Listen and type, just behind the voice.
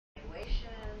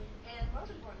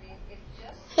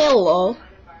Hello,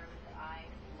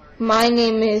 my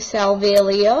name is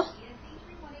Salvalia,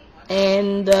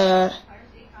 and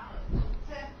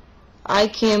I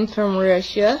came from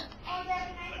Russia.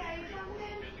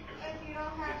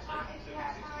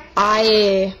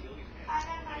 I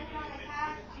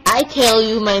tell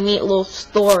you my meatloaf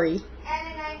story.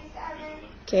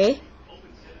 Okay?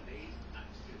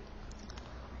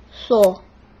 So,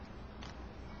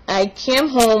 I came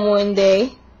home one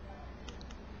day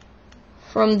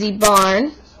from the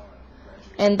barn,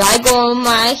 and I go in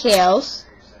my house,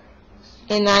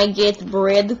 and I get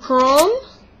breadcrumb,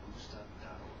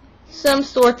 some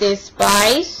sort of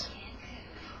spice,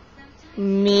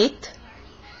 meat,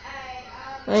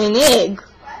 an egg.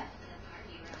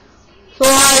 So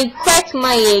I cracked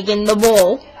my egg in the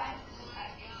bowl,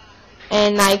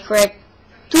 and I cracked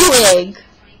 2 eggs,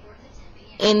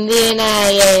 and then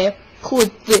I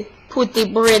put the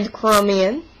breadcrumb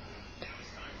in,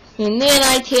 and then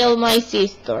I tell my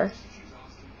sister,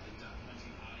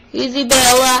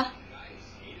 Isabella,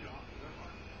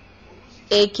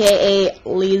 aka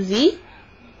Lizzie,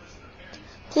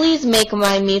 please make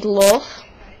my meatloaf.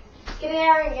 Get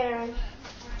her in.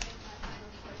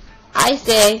 I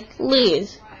say,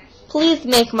 Liz, please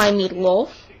make my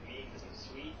meatloaf.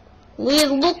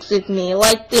 Liz looks at me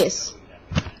like this.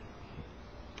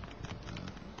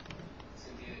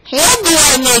 How do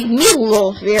I make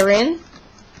meatloaf, Erin?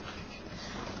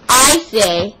 I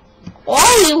say,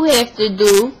 all you have to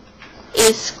do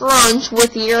is scrunch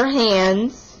with your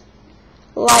hands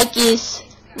like it's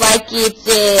my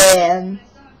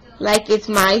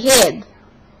head.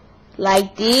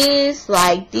 Like this,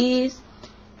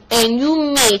 and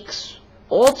you mix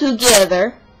all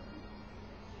together,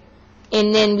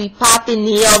 and then we pop in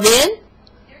the oven,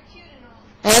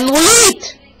 and we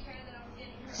eat.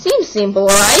 Seems simple,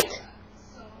 right?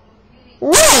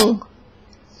 Wrong!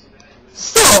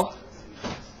 So,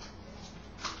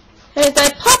 as I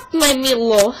pop my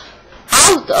meatloaf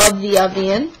out of the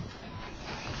oven,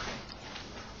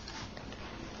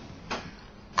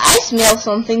 I smell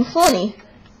something funny.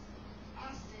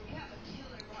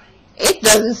 It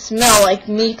doesn't smell like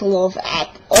meatloaf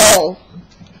at all.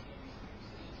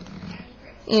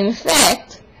 In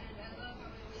fact,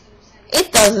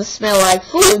 it doesn't smell like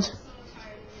food.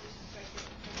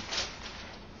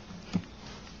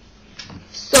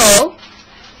 So,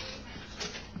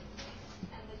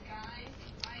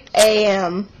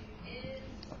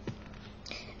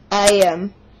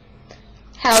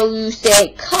 how you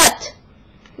say, cut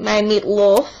my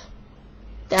meatloaf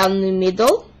down the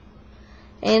middle,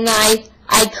 and I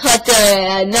cut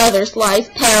another slice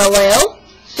parallel,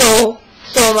 so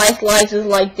my slice is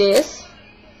like this,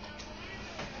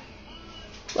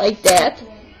 like that.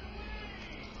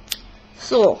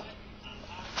 So,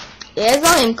 as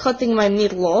I am cutting my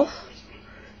meatloaf,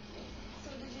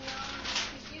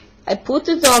 I put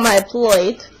it on my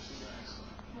plate,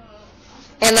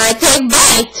 and I take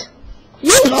bite,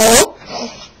 you know.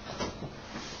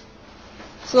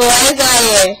 So as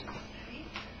I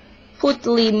put the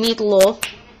meatloaf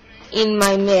in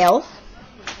my mouth,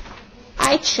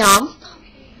 I chomp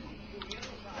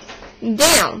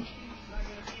down,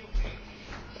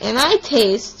 and I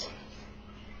taste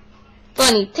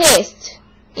funny taste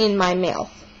in my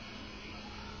mouth.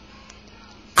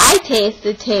 I taste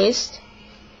the taste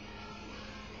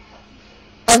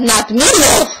of not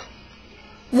meatloaf.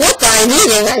 What I'm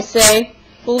eating, I say,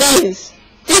 please,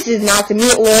 this is not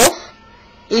meatloaf.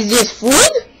 Is this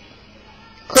food?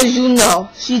 'Cause you know,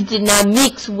 she did not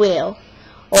mix well.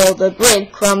 All the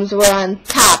breadcrumbs were on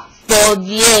top, while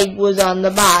the egg was on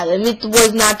the bottom. It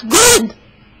was not good.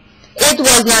 It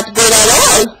was not good at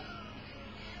all.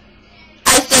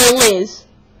 I say, Liz,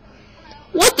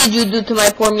 what did you do to my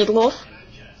poor meatloaf?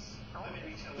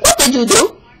 What did you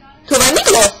do to my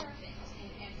meatloaf?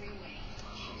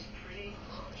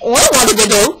 All I wanted to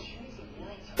do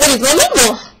was my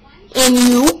meatloaf. And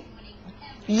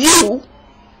you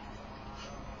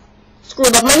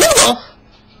screwed up my meatloaf.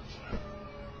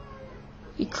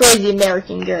 You crazy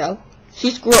American girl.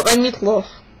 She screwed up my meatloaf.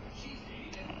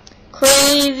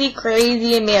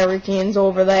 Crazy Americans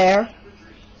over there.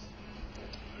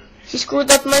 She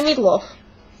screwed up my meatloaf.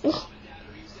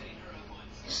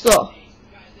 So,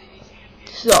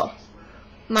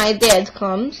 my dad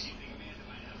comes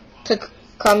to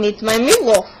come eat my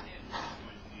meatloaf.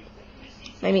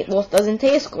 My meatloaf doesn't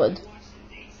taste good,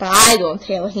 but I don't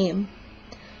tell him.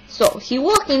 So, he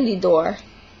walked in the door,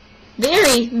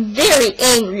 very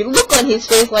angry, look on his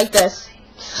face like this.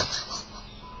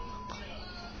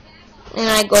 And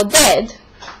I go, Dad,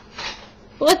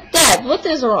 what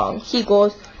is wrong? He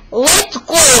goes, let's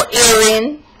go,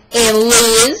 Erin and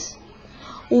Liz.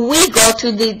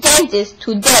 to the dentist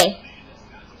today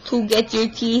to get your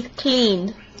teeth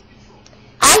cleaned.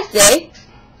 I say,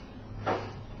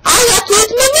 I have to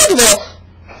eat my meatloaf.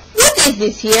 What is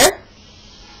this here?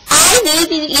 I need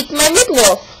to eat my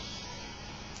meatloaf.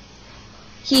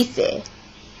 He said,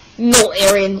 no,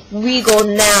 Aaron, we go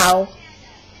now.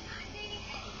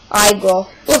 I go,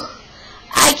 ugh,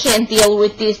 I can't deal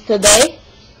with this today.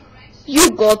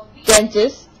 You go,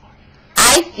 dentist.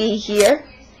 I stay here,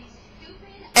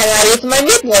 and I eat my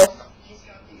meatloaf.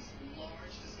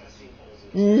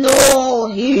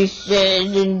 No, he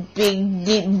says in big,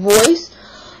 deep voice.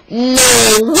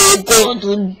 No, we go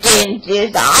to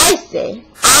dentist.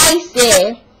 I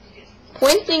say,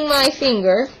 pointing my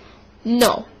finger,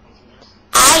 no,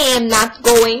 I am not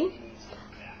going.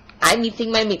 I'm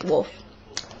eating my meatloaf.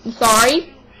 I'm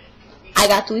sorry, I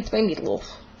got to eat my meatloaf.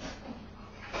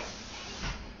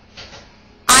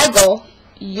 I go,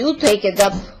 you take it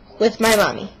up with my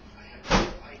mommy.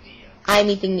 I'm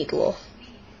eating meatloaf.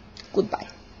 Goodbye.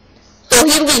 So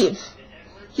he leaves.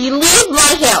 He leaves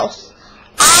my house.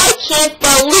 I can't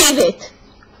believe it.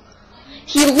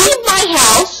 He leaves my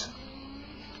house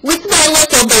with my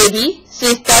little baby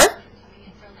sister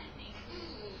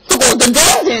to go to the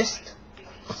dentist.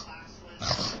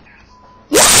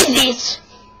 What is this?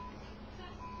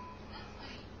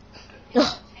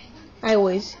 Oh, I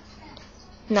was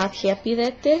not happy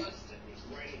that day.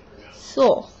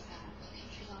 So,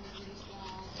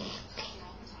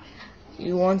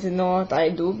 you want to know what I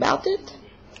do about it?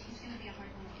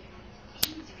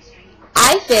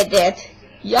 I fed that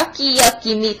yucky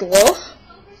meatloaf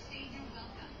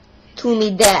to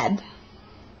me dad.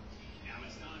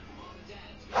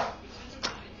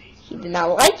 He did not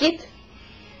like it.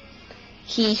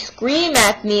 He screamed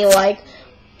at me like,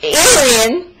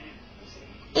 Aaron,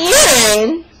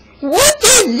 what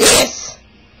is this?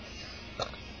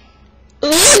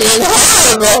 This is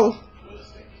horrible.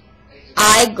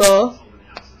 I go,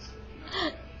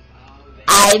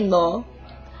 I know.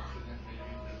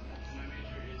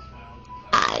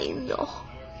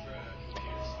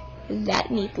 That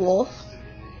meatloaf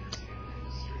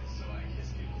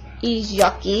is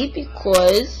yucky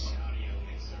because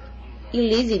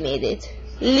Lizzie made it.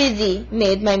 Lizzie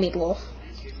made my meatloaf.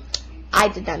 I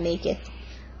did not make it.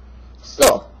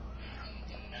 So,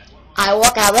 I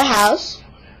walk out of the house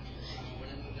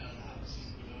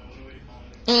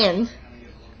and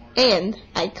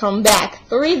I come back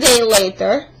 3 days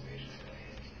later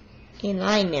and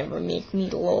I never make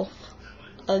meatloaf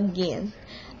again.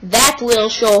 That will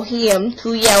show him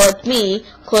to yell at me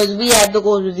because we had to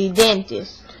go to the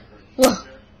dentist. Well,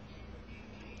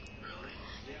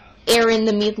 Aaron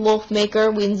the meatloaf maker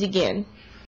wins again.